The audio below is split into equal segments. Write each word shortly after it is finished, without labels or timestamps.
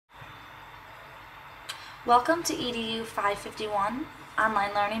Welcome to EDU 551,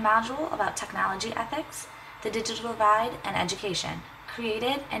 online learning module about technology ethics, the digital divide, and education,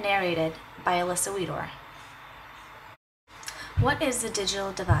 created and narrated by Alyssa Wiedor. What is the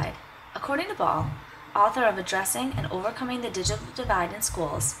digital divide? According to Ball, author of Addressing and Overcoming the Digital Divide in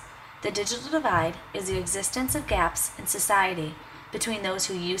Schools, the digital divide is the existence of gaps in society between those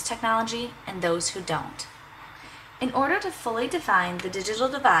who use technology and those who don't. In order to fully define the digital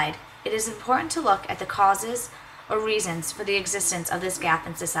divide, it is important to look at the causes or reasons for the existence of this gap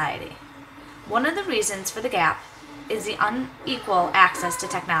in society. One of the reasons for the gap is the unequal access to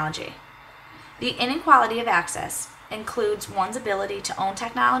technology. The inequality of access includes one's ability to own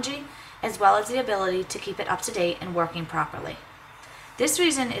technology as well as the ability to keep it up to date and working properly. This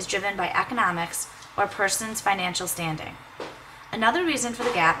reason is driven by economics or a person's financial standing. Another reason for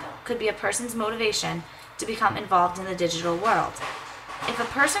the gap could be a person's motivation to become involved in the digital world. If a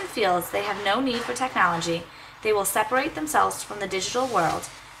person feels they have no need for technology, they will separate themselves from the digital world,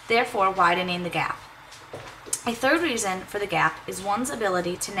 therefore widening the gap. A third reason for the gap is one's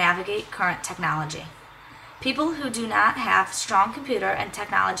ability to navigate current technology. People who do not have strong computer and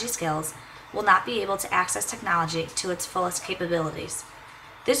technology skills will not be able to access technology to its fullest capabilities.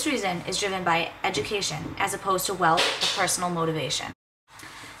 This reason is driven by education as opposed to wealth or personal motivation.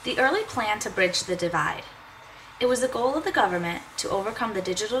 The early plan to bridge the divide. It was the goal of the government to overcome the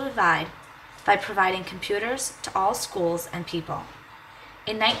digital divide by providing computers to all schools and people.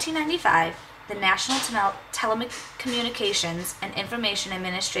 In 1995, the National Telecommunications and Information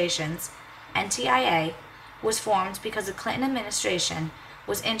Administration's NTIA was formed because the Clinton administration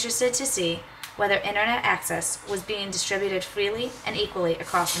was interested to see whether internet access was being distributed freely and equally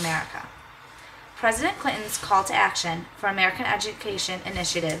across America. President Clinton's call to action for American education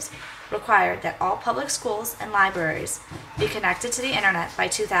initiatives required that all public schools and libraries be connected to the internet by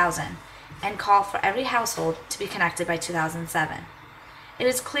 2000 and call for every household to be connected by 2007. It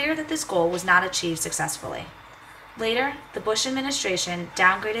is clear that this goal was not achieved successfully. Later, the Bush administration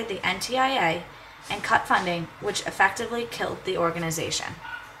downgraded the NTIA and cut funding, which effectively killed the organization.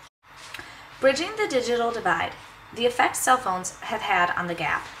 Bridging the digital divide, the effects cell phones have had on the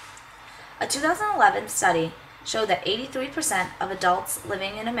gap. A 2011 study showed that 83% of adults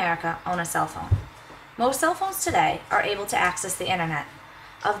living in America own a cell phone. Most cell phones today are able to access the internet.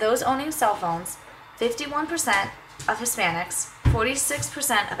 Of those owning cell phones, 51% of Hispanics,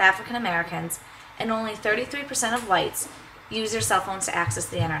 46% of African Americans, and only 33% of whites use their cell phones to access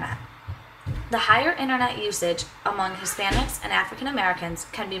the internet. The higher internet usage among Hispanics and African Americans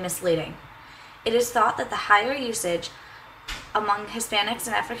can be misleading. It is thought that the higher usage among Hispanics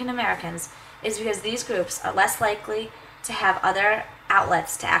and African Americans is because these groups are less likely to have other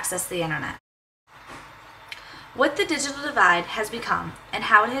outlets to access the internet. What the digital divide has become and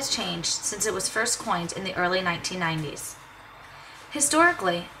how it has changed since it was first coined in the early 1990s.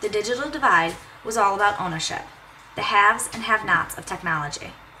 Historically, the digital divide was all about ownership, the haves and have-nots of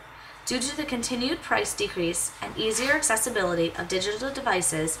technology. Due to the continued price decrease and easier accessibility of digital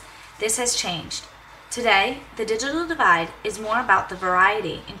devices, this has changed. Today, the digital divide is more about the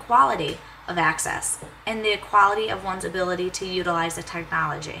variety and quality of access and the equality of one's ability to utilize the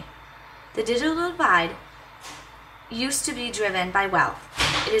technology. The digital divide used to be driven by wealth.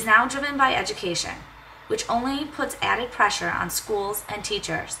 It is now driven by education, which only puts added pressure on schools and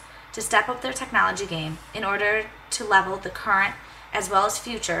teachers to step up their technology game in order to level the current as well as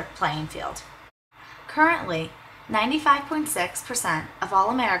future playing field. Currently, 95.6% of all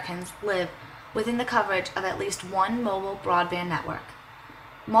Americans live within the coverage of at least one mobile broadband network.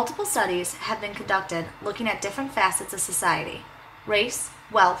 Multiple studies have been conducted looking at different facets of society, race,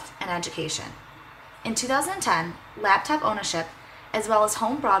 wealth, and education. In 2010, laptop ownership, as well as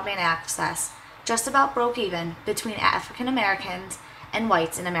home broadband access, just about broke even between African Americans and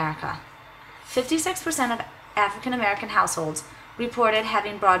whites in America. 56% of African American households reported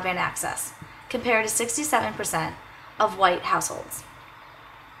having broadband access, compared to 67% of white households.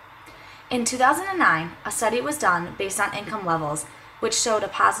 In 2009, a study was done based on income levels, which showed a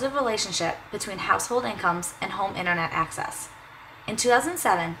positive relationship between household incomes and home internet access. In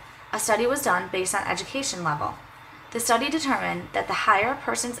 2007, a study was done based on education level. The study determined that the higher a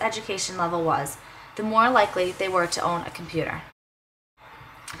person's education level was, the more likely they were to own a computer.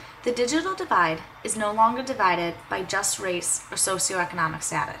 The digital divide is no longer divided by just race or socioeconomic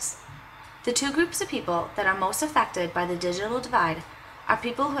status. The two groups of people that are most affected by the digital divide are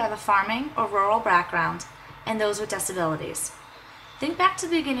people who have a farming or rural background and those with disabilities. Think back to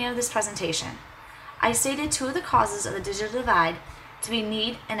the beginning of this presentation. I stated two of the causes of the digital divide to be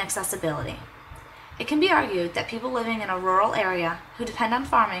need and accessibility. It can be argued that people living in a rural area who depend on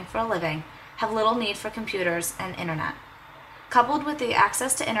farming for a living have little need for computers and internet. Coupled with the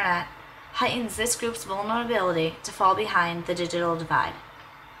access to internet, heightens this group's vulnerability to fall behind the digital divide.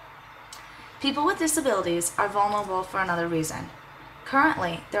 People with disabilities are vulnerable for another reason.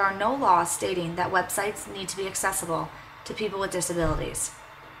 Currently, there are no laws stating that websites need to be accessible to people with disabilities.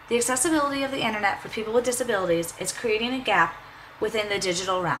 The accessibility of the internet for people with disabilities is creating a gap within the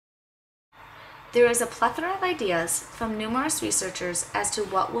digital realm. There is a plethora of ideas from numerous researchers as to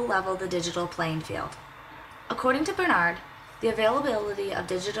what will level the digital playing field. According to Bernard, the availability of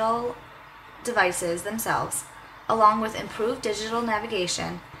digital devices themselves, along with improved digital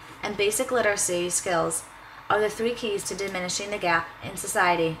navigation and basic literacy skills, are the three keys to diminishing the gap in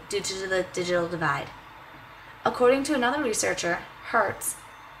society due to the digital divide. According to another researcher, Hertz,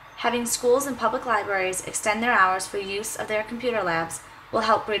 having schools and public libraries extend their hours for use of their computer labs will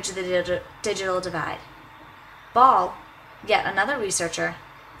help bridge the digital divide. Ball, yet another researcher,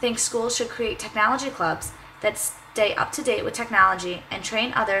 thinks schools should create technology clubs that stay up to date with technology and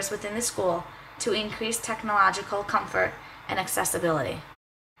train others within the school to increase technological comfort and accessibility.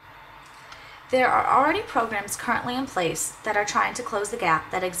 There are already programs currently in place that are trying to close the gap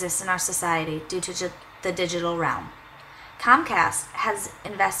that exists in our society due to the digital realm. Comcast has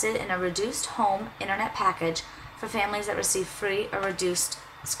invested in a reduced home internet package for families that receive free or reduced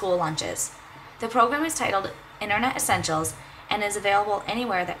school lunches. The program is titled Internet Essentials and is available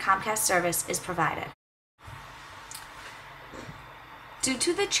anywhere that Comcast service is provided. Due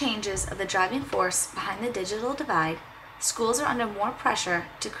to the changes of the driving force behind the digital divide, schools are under more pressure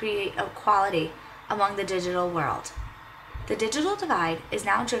to create equality among the digital world. The digital divide is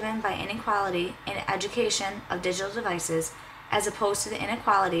now driven by inequality in education of digital devices as opposed to the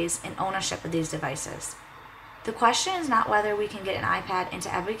inequalities in ownership of these devices. The question is not whether we can get an iPad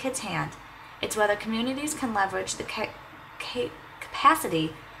into every kid's hand, it's whether communities can leverage the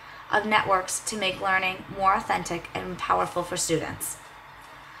capacity of networks to make learning more authentic and powerful for students.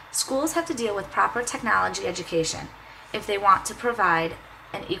 Schools have to deal with proper technology education if they want to provide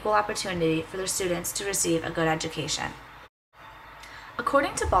an equal opportunity for their students to receive a good education.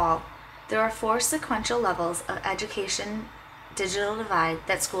 According to Ball, there are 4 sequential levels of education digital divide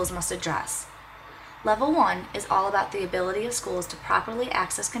that schools must address. Level 1 is all about the ability of schools to properly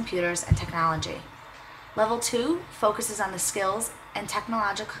access computers and technology. Level 2 focuses on the skills and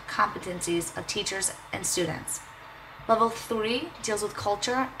technological competencies of teachers and students. Level 3 deals with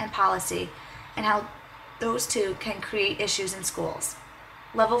culture and policy and how those two can create issues in schools.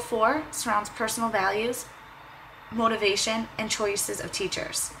 Level 4 surrounds personal values, motivation, and choices of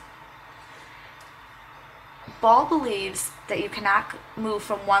teachers. Ball believes that you cannot move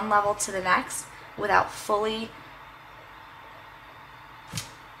from one level to the next without fully.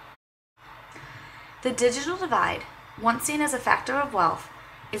 The digital divide, once seen as a factor of wealth,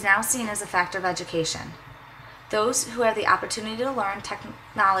 is now seen as a factor of education. Those who have the opportunity to learn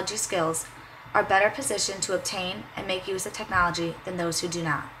technology skills are better positioned to obtain and make use of technology than those who do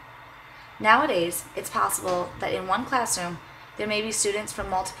not. Nowadays, it's possible that in one classroom there may be students from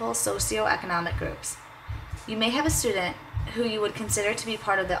multiple socioeconomic groups. You may have a student who you would consider to be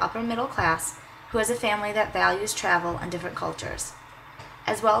part of the upper middle class who has a family that values travel and different cultures,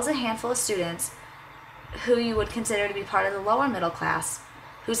 as well as a handful of students who you would consider to be part of the lower middle class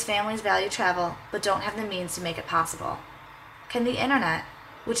whose families value travel but don't have the means to make it possible. Can the internet,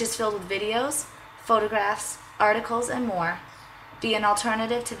 which is filled with videos, photographs, articles, and more, be an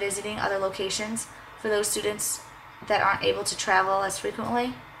alternative to visiting other locations for those students that aren't able to travel as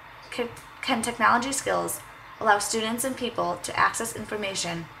frequently? Can technology skills allow students and people to access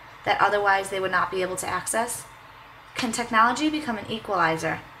information that otherwise they would not be able to access? Can technology become an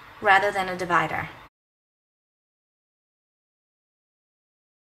equalizer rather than a divider?